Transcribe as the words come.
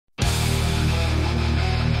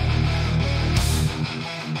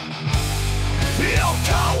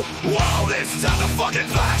It's time to fucking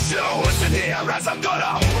flash you. Listen here as I'm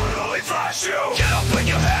gonna brutally thrash you. Get up in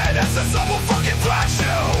your head as the sun will fucking flash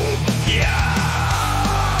you. Yeah,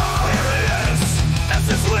 here it is. As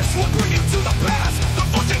this list will bring you to the past. The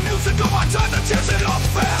fucking music of my time that tears it up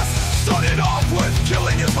fast. Started off with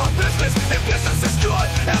killing is my business, and business is good.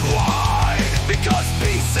 And why? Because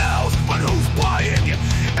peace sells, but who's buying?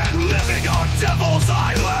 And living on Devil's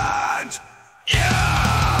Island. Yeah.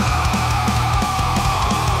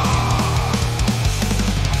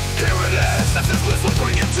 As this list will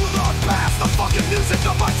bring you to the past. The fucking music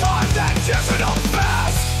of my time that tears it up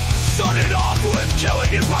fast. Started off with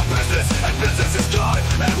killing is my business, and business is good.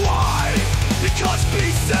 And why? Because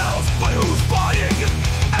peace sells, but who's buying?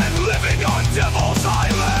 And living on Devil's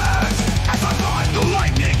Island. As I ride the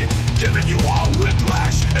lightning, giving you all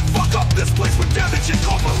whiplash, and fuck up this place with damage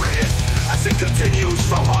incorporated. As it continues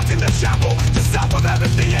from haunting the chapel to south of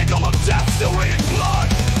heaven, the angle of death still raining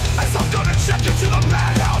blood. As I'm gonna check you to the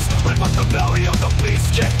madhouse, rip up the belly of the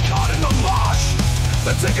beast, get caught in the mosh.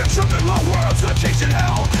 Then take a trip in my world to a cage in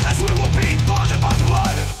hell, as we will be bonded by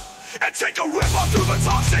blood. And take a rip up through the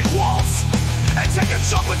toxic walls, and take a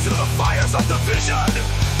jump into the fires of division.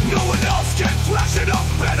 No one else can flash it up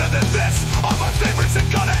better than this. All my favorites are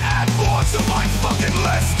gonna add more to my fucking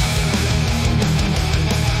list.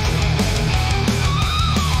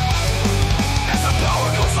 As the power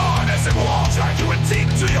goes on, as it will all drag you in deep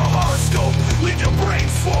to your horoscope, leave your brain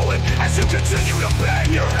swollen as you continue to bang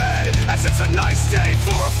your head. As it's a nice day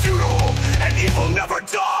for a funeral, and evil never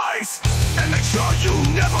dies. And make sure you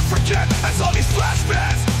never forget, as all these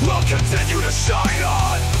flashbacks will continue to shine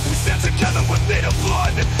on. We stand together with native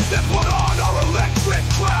blood, then put on our electric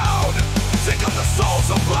crown. Think of the souls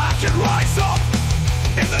of black and rise up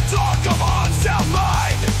in the dark of unsound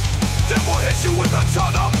mind. Then we'll hit you with a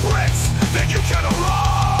ton of bricks, then you can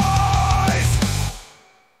arise.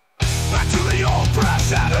 Back to the old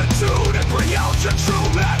brash attitude, and bring out your true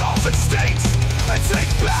man off instincts, and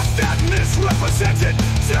take back that misrepresented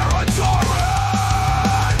territory.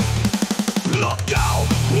 Look out,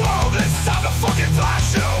 world, it's time to fucking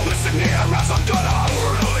flash you. Listen here as I'm gonna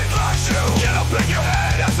really flash you. Get up in your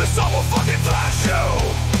head as the sun will fucking flash you.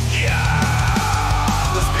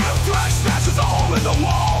 Yeah. The speed of thrash smashes a hole in the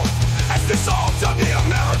wall, as this all done the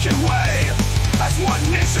American way. As one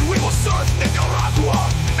nation we will serve Nicaragua,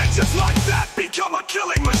 and just like that become a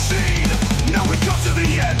killing machine. Now we come to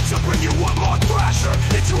the end to bring you one more thrasher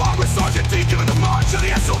into our Sergeant D, giving the march to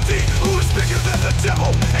the SOD, who is bigger than the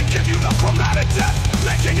devil, and give you the chromatic death,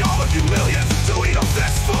 making all of you millions to eat a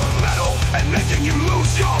fistful of metal, and making you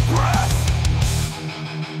lose your breath.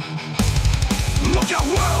 Look out,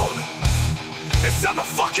 world, it's time to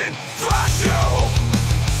fucking thrash you.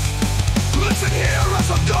 Listen here as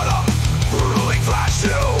I'm gonna brutally flash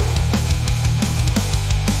you.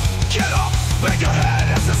 Get up, bang your head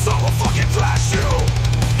as the sun will fucking flash you.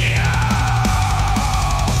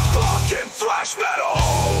 Yeah, fucking thrash metal.